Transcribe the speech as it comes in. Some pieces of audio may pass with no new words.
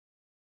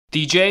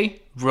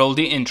DJ, roll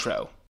the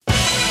intro.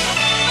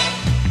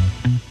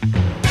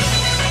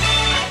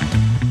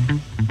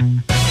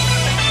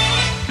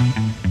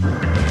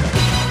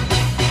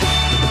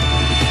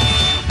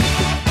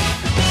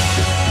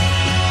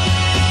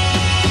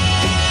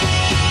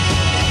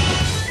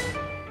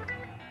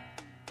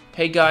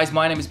 Hey guys,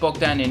 my name is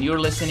Bogdan and you're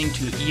listening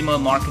to Email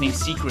Marketing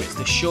Secrets,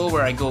 the show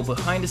where I go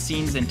behind the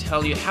scenes and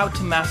tell you how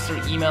to master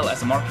email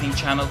as a marketing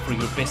channel for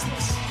your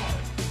business.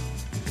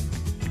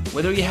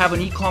 Whether you have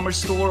an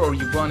e-commerce store or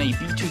you run a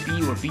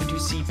B2B or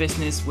B2C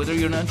business, whether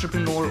you're an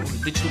entrepreneur or a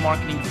digital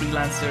marketing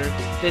freelancer,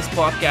 this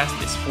podcast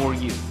is for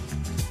you.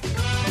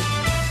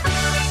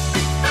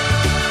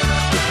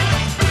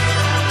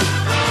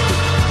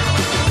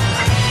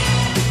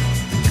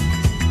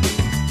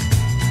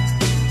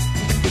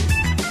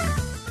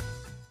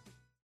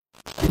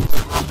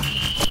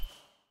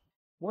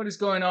 What is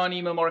going on,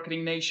 Email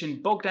Marketing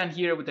Nation? Bogdan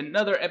here with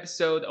another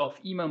episode of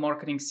Email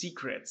Marketing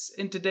Secrets.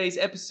 In today's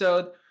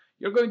episode,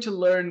 you're going to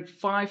learn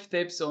 5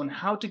 tips on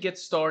how to get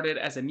started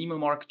as an email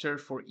marketer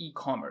for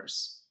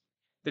e-commerce.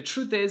 The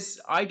truth is,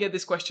 I get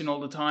this question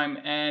all the time,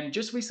 and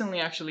just recently,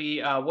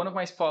 actually, one of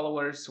my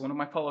followers on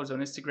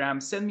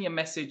Instagram sent me a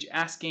message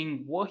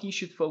asking what he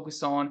should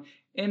focus on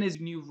in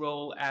his new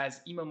role as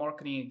email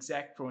marketing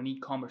exec for an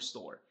e-commerce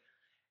store.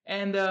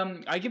 And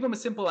I give him a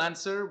simple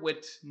answer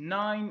with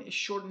 9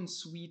 short and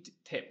sweet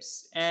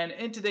tips. And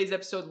in today's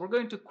episode, we're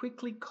going to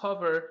quickly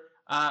cover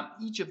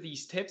each of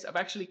these tips. I've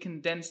actually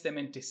condensed them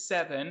into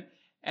 7.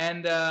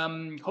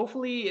 And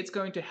hopefully it's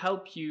going to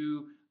help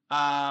you,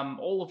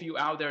 all of you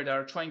out there that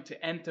are trying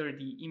to enter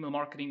the email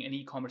marketing and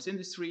e-commerce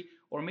industry,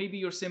 or maybe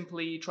you're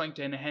simply trying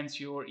to enhance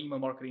your email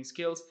marketing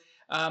skills.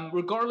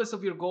 Regardless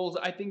of your goals,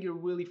 I think you'll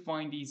really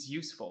find these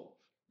useful.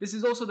 This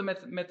is also the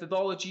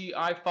methodology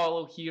I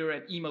follow here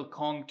at Email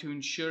Kong to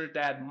ensure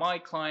that my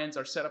clients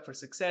are set up for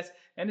success,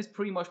 and it's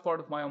pretty much part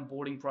of my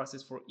onboarding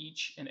process for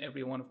each and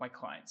every one of my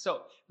clients.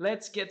 So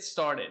let's get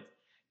started.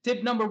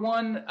 Tip number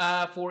 1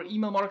 for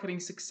email marketing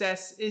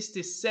success is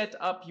to set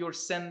up your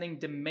sending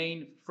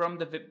domain from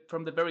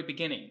the very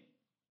beginning.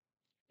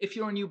 If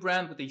you're a new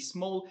brand with a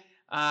small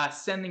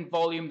sending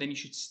volume, then you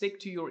should stick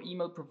to your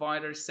email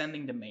provider's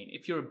sending domain.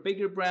 If you're a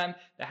bigger brand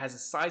that has a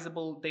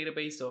sizable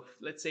database of,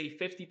 let's say,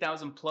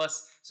 50,000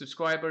 plus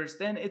subscribers,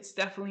 then it's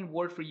definitely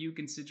worth for you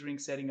considering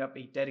setting up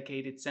a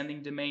dedicated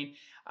sending domain.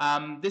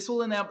 This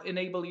will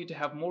enable you to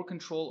have more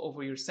control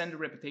over your sender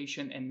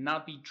reputation and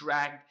not be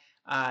dragged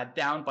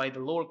down by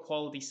the lower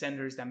quality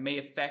senders that may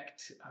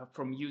affect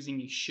from using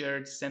a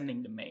shared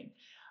sending domain.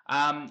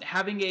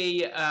 Having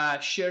a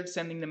shared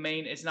sending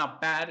domain is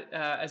not bad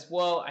as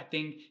well. I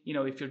think,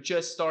 if you're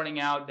just starting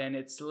out, then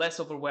it's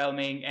less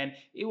overwhelming and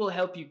it will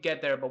help you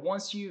get there. But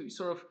once you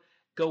sort of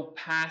go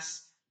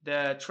past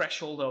the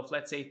threshold of,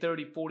 let's say,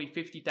 30, 40,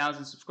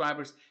 50,000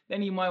 subscribers,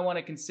 then you might want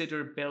to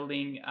consider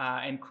building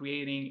and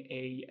creating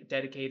a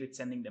dedicated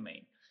sending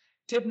domain.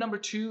 Tip number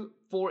 2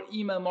 for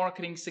email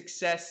marketing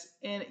success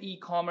in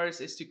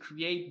e-commerce is to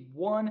create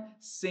one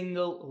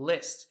single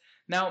list.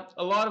 Now,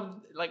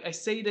 I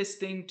say this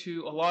thing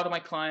to a lot of my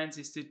clients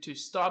is to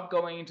stop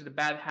going into the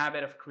bad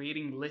habit of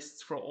creating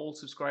lists for all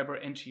subscriber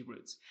entry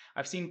routes.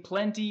 I've seen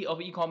plenty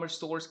of e-commerce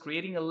stores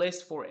creating a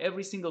list for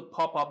every single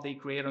pop-up they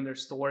create on their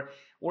store,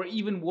 or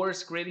even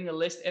worse, creating a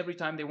list every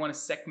time they want to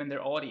segment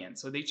their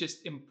audience. So they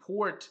just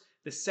import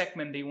the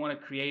segment they want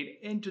to create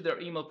into their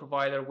email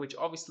provider, which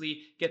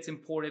obviously gets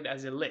imported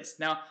as a list.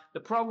 Now, the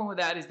problem with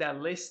that is that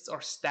lists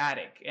are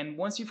static. And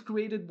once you've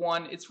created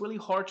one, it's really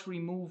hard to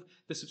remove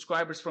the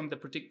subscribers from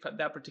that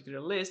particular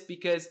list,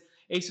 because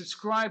a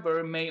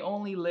subscriber may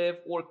only live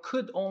or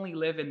could only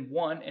live in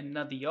one and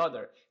not the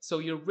other. So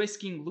you're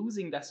risking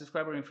losing that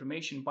subscriber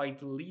information by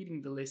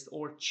deleting the list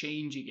or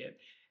changing it.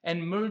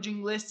 And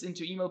merging lists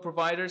into email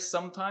providers,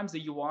 sometimes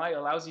the UI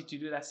allows you to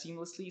do that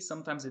seamlessly,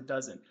 sometimes it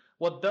doesn't.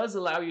 What does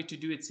allow you to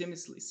do it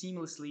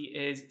seamlessly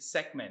is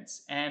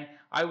segments. And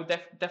I would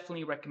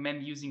definitely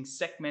recommend using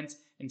segments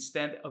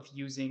instead of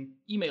using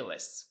email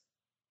lists.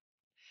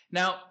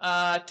 Now,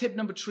 tip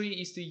number 3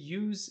 is to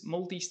use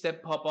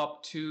multi-step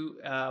pop-ups to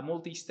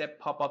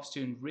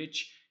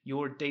enrich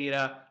your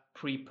data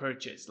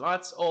pre-purchase.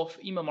 Lots of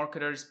email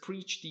marketers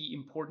preach the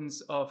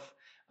importance of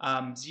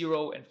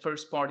zero and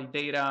first-party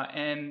data,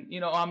 and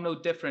I'm no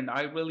different.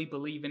 I really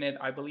believe in it.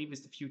 I believe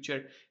it's the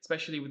future,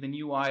 especially with the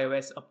new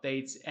iOS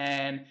updates,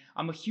 and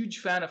I'm a huge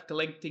fan of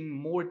collecting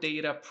more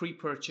data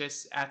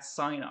pre-purchase at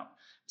sign-up.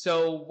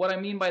 So what I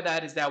mean by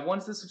that is that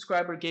once the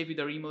subscriber gave you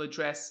their email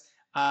address,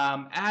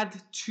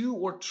 add 2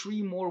 or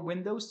 3 more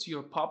windows to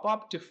your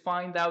pop-up to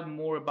find out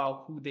more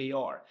about who they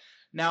are.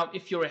 Now,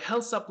 if you're a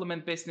health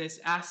supplement business,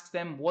 ask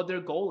them what their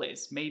goal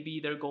is.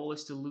 Maybe their goal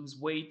is to lose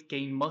weight,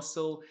 gain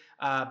muscle,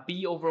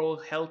 be overall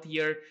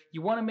healthier.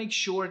 You want to make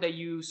sure that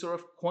you sort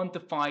of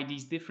quantify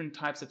these different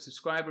types of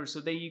subscribers so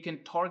that you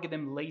can target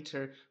them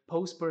later,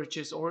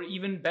 post-purchase, or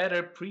even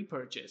better,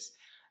 pre-purchase.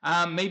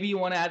 Maybe you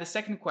want to add a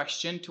second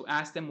question to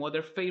ask them what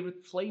their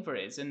favorite flavor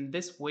is. And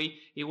this way,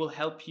 it will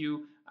help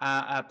you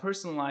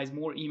personalize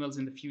more emails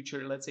in the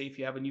future. Let's say if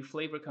you have a new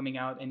flavor coming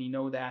out and you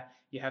know that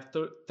you have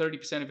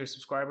 30% of your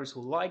subscribers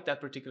who like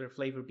that particular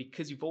flavor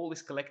because you've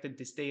always collected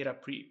this data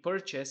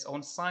pre-purchase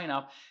on sign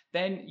up,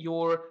 then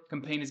your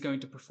campaign is going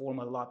to perform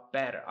a lot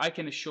better. I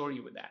can assure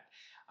you with that.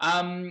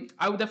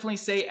 I would definitely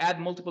say add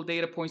multiple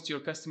data points to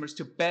your customers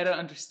to better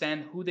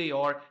understand who they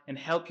are and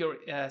help your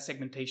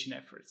segmentation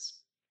efforts.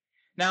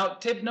 Now,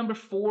 tip number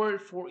 4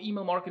 for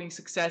email marketing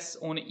success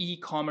on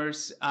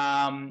e-commerce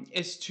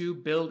is to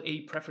build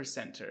a preference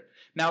center.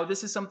 Now,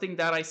 this is something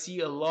that I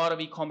see a lot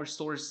of e-commerce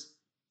stores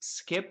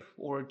skip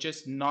or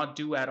just not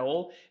do at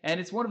all,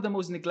 and it's one of the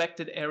most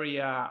neglected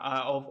area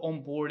of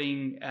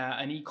onboarding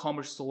an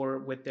e-commerce store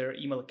with their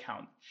email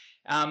account.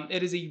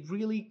 It is a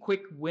really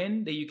quick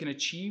win that you can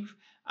achieve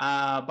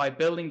by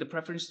building the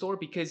preference store,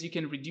 because you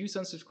can reduce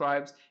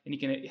unsubscribes and you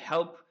can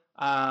help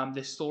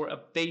the store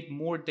update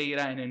more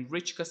data and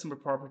enrich customer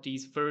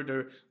properties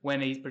further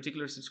when a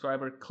particular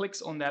subscriber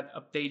clicks on that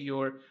update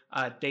your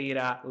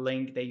data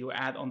link that you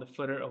add on the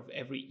footer of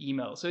every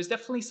email. So it's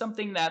definitely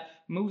something that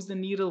moves the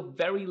needle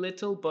very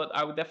little, but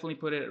I would definitely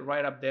put it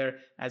right up there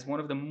as one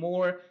of the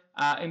more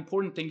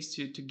important things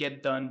to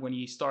get done when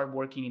you start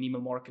working in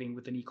email marketing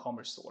with an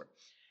e-commerce store.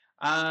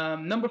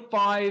 Number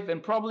 5,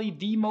 and probably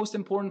the most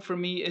important for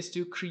me, is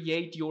to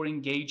create your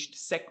engaged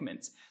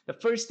segments. The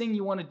first thing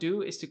you want to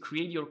do is to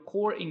create your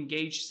core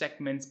engaged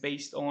segments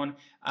based on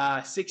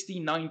 60,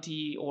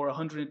 90, or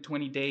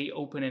 120 day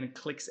open and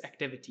clicks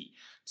activity.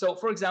 So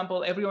for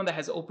example, everyone that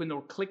has opened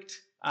or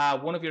clicked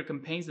one of your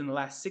campaigns in the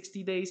last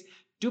 60 days,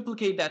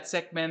 duplicate that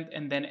segment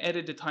and then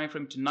edit the time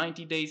frame to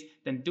 90 days,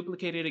 then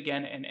duplicate it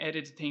again and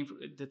edit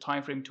the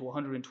time frame to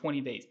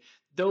 120 days.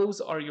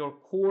 Those are your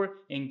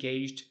core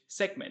engaged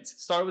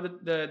segments. Start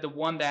with the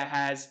one that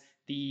has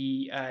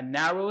the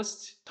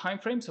narrowest time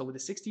frame, so with the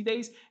 60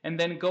 days, and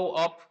then go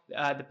up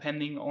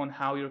depending on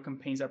how your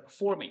campaigns are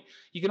performing.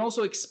 You can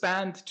also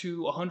expand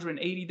to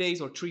 180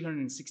 days or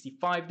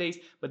 365 days,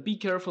 but be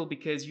careful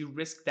because you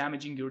risk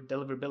damaging your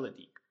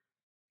deliverability.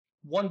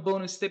 One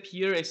bonus tip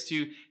here is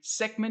to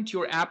segment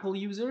your Apple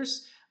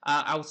users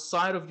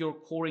outside of your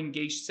core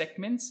engaged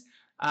segments.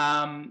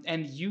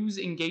 And use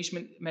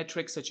engagement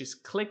metrics such as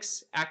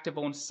clicks, active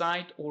on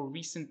site, or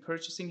recent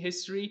purchasing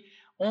history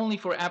only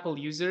for Apple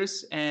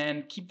users,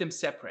 and keep them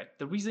separate.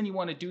 The reason you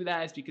want to do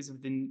that is because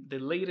of the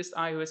latest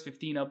iOS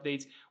 15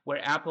 updates,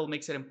 where Apple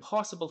makes it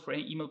impossible for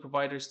any email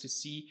providers to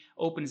see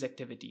opens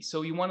activity.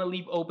 So you want to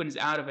leave opens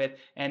out of it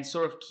and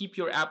sort of keep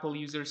your Apple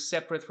users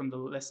separate from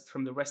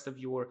the rest of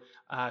your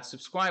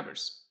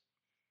subscribers.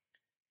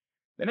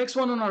 The next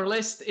one on our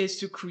list is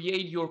to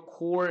create your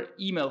core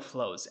email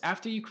flows.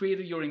 After you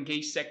created your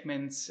engaged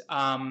segments,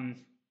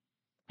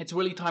 it's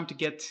really time to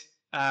get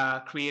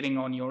creating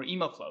on your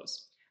email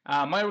flows.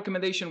 My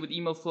recommendation with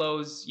email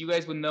flows, you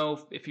guys would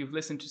know if you've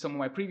listened to some of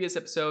my previous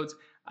episodes,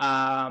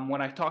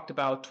 when I talked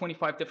about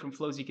 25 different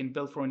flows you can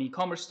build for an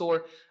e-commerce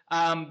store,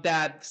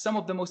 that some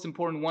of the most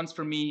important ones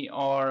for me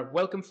are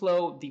welcome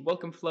flow, the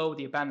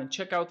abandoned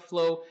checkout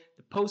flow,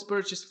 the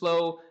post-purchase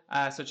flow,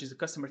 such as the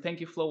customer thank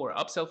you flow or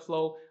upsell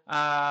flow,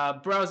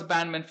 browse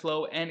abandonment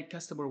flow, and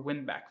customer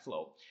win-back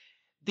flow.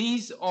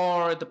 These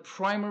are the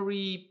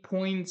primary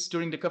points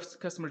during the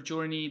customer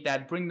journey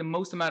that bring the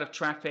most amount of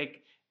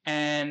traffic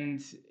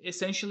and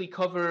essentially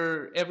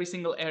cover every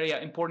single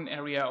important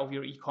area of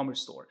your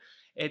e-commerce store.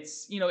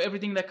 It's,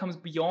 everything that comes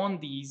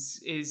beyond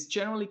these is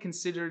generally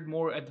considered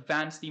more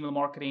advanced email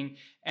marketing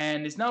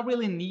and is not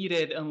really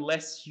needed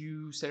unless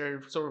you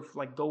sort of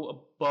like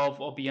go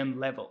above or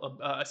beyond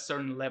a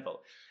certain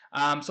level.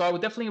 So I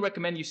would definitely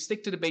recommend you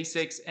stick to the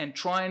basics and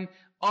try and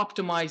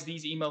optimize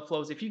these email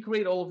flows. If you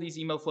create all of these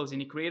email flows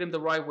and you create them the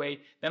right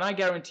way, then I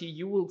guarantee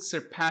you will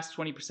surpass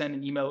 20%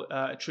 in email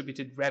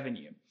attributed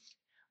revenue.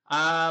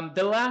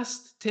 The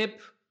last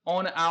tip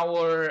on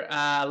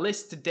our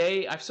list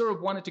today, I've sort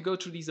of wanted to go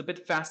through these a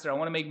bit faster. I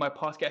want to make my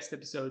podcast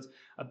episodes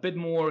a bit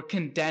more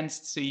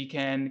condensed so you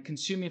can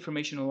consume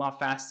information a lot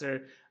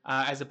faster,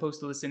 as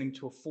opposed to listening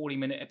to a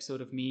 40-minute episode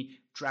of me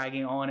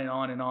dragging on and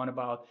on and on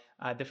about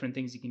different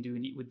things you can do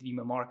with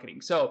email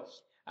marketing. So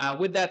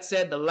with that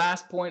said, the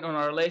last point on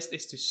our list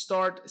is to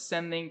start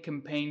sending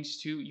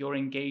campaigns to your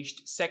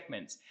engaged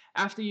segments.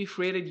 After you've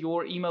created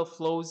your email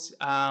flows,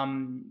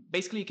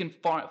 basically you can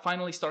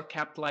finally start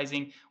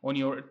capitalizing on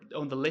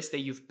the list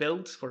that you've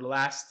built for the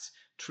last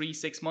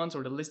 3-6 months,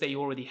 or the list that you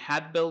already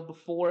had built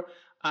before.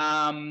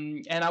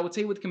 And I would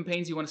say with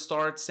campaigns, you want to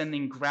start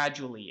sending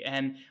gradually.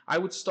 And I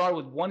would start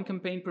with 1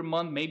 campaign per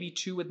month, maybe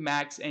 2 at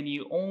max, and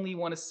you only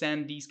want to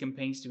send these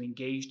campaigns to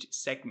engaged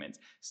segments.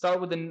 Start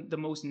with the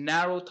most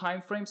narrow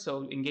time frame,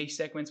 so engaged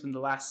segments from the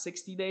last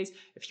 60 days.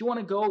 If you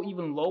want to go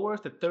even lower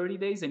to 30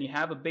 days and you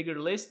have a bigger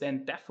list,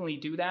 then definitely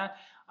do that.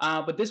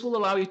 But this will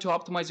allow you to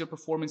optimize your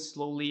performance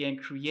slowly and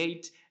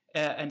create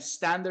a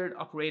standard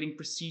operating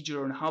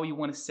procedure on how you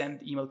want to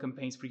send email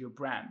campaigns for your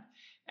brand.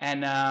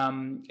 And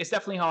it's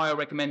definitely how I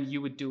recommend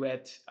you would do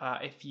it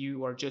if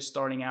you are just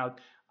starting out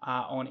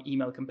on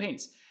email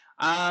campaigns.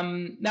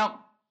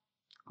 Now,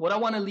 what I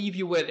want to leave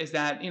you with is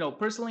that,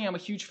 personally, I'm a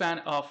huge fan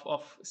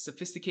of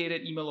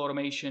sophisticated email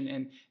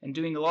automation and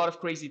doing a lot of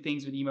crazy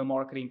things with email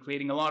marketing,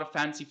 creating a lot of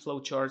fancy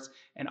flowcharts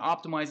and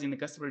optimizing the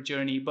customer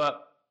journey.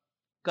 But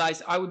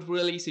guys, I would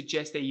really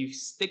suggest that you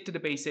stick to the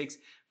basics,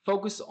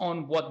 focus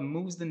on what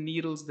moves the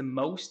needles the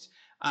most.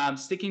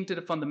 Sticking to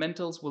the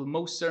fundamentals will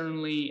most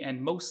certainly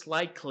and most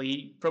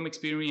likely, from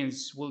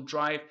experience, will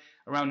drive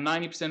around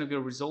 90% of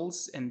your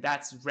results, and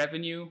that's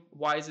revenue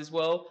wise as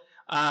well.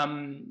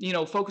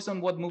 Focus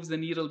on what moves the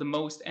needle the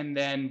most, and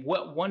then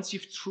once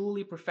you've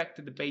truly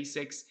perfected the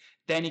basics,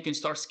 then you can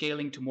start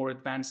scaling to more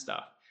advanced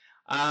stuff.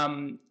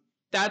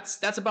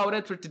 That's about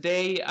it for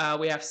today.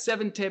 We have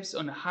 7 tips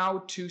on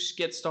how to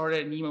get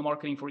started in email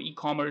marketing for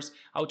e-commerce,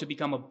 how to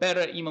become a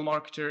better email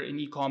marketer in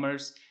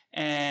e-commerce.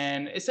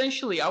 And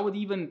essentially, I would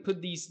even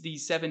put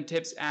these 7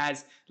 tips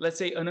as, let's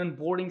say, an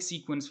onboarding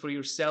sequence for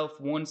yourself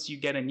once you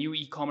get a new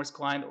e-commerce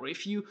client, or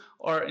if you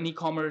are an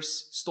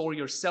e-commerce store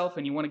yourself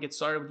and you want to get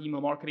started with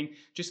email marketing,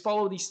 just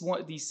follow these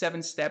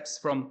 7 steps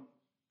from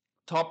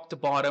top to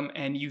bottom,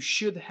 and you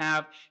should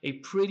have a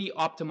pretty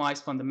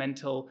optimized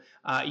fundamental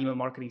email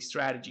marketing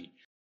strategy.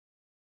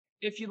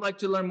 If you'd like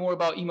to learn more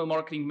about email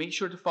marketing, make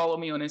sure to follow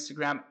me on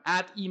Instagram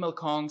at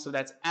emailkong. So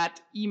that's at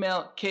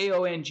email,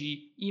 Kong,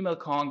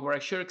 emailkong, where I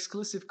share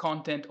exclusive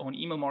content on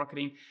email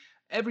marketing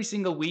every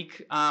single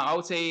week. I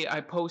would say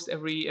I post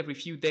every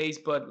few days,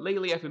 but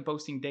lately I've been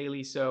posting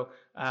daily. So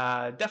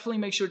definitely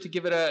make sure to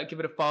give it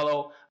a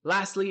follow.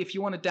 Lastly, if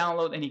you want to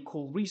download any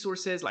cool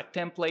resources like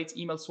templates,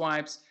 email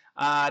swipes,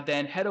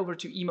 then head over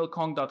to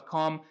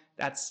emailkong.com.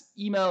 That's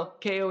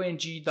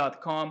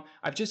emailkong.com.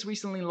 I've just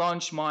recently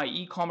launched my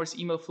e-commerce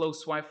email flow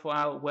swipe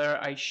file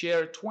where I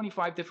share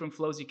 25 different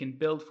flows you can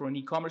build for an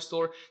e-commerce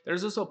store.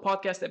 There's also a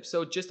podcast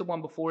episode, just the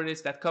one before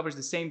this, that covers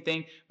the same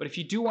thing. But if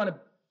you do want to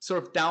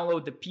sort of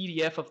download the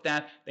PDF of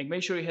that, then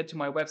make sure you head to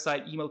my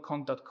website,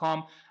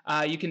 emailkong.com.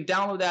 You can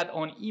download that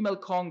on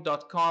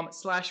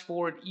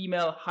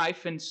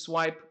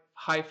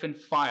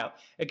emailkong.com/email-swipe-file.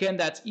 Again,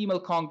 that's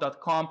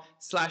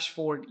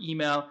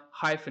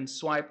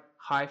emailkong.com/email-swipe-file.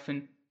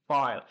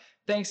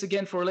 Thanks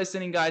again for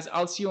listening, guys.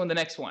 I'll see you on the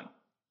next one.